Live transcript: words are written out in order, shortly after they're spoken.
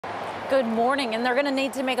Good morning, and they're going to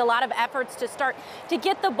need to make a lot of efforts to start to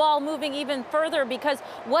get the ball moving even further, because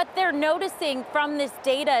what they're noticing from this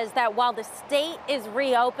data is that while the state is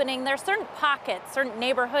reopening, there are certain pockets, certain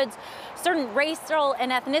neighborhoods, certain racial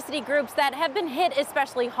and ethnicity groups that have been hit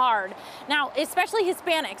especially hard. Now, especially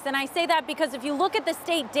Hispanics, and I say that because if you look at the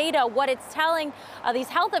state data, what it's telling these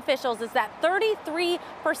health officials is that 33%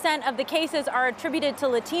 of the cases are attributed to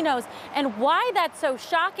Latinos, and why that's so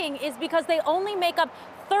shocking is because they only make up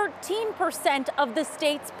 13% of the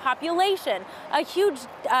state's population, a huge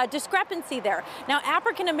discrepancy there. Now,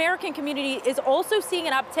 African American community is also seeing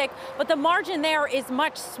an uptick, but the margin there is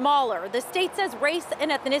much smaller. The state says race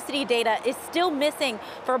and ethnicity data is still missing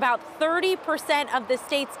for about 30% of the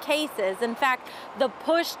state's cases. In fact, the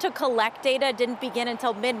push to collect data didn't begin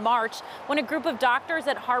until mid-March, when a group of doctors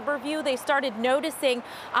at Harborview, they started noticing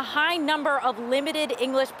a high number of limited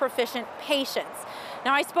English proficient patients.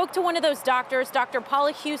 Now, I spoke to one of those doctors, Dr.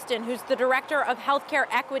 Paula Houston, who's the director of healthcare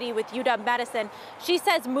equity with UW-Medicine. She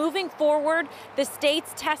says moving forward, the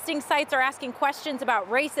state's testing sites are asking questions about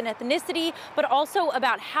race and ethnicity, but also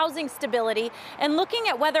about housing stability and looking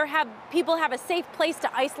at whether people have a safe place to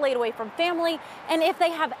isolate away from family and if they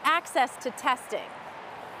have access to testing.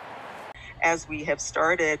 As we have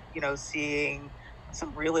started, seeing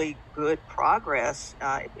some really good progress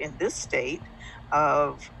in this state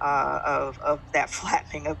of that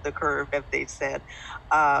flattening of the curve, as they said.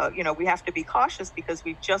 We have to be cautious because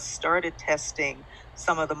we've just started testing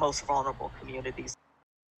some of the most vulnerable communities.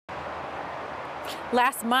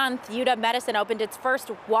 Last month, UW-Medicine opened its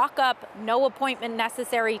first walk-up, no appointment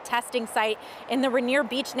necessary testing site in the Rainier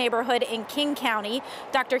Beach neighborhood in King County.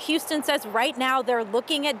 Dr. Houston says right now they're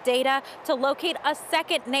looking at data to locate a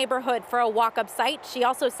second neighborhood for a walk-up site. She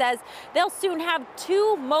also says they'll soon have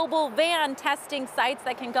 2 mobile van testing sites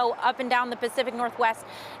that can go up and down the Pacific Northwest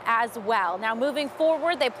as well. Now, moving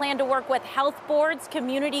forward, they plan to work with health boards,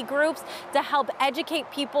 community groups to help educate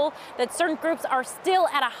people that certain groups are still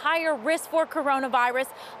at a higher risk for coronavirus.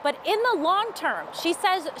 But in the long term, she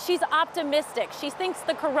says she's optimistic. She thinks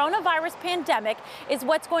the coronavirus pandemic is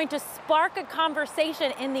what's going to spark a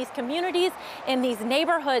conversation in these communities, in these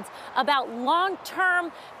neighborhoods, about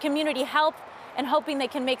long-term community health, and hoping they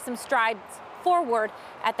can make some strides forward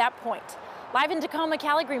at that point. Live in Tacoma,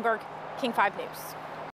 Callie Greenberg, King 5 News.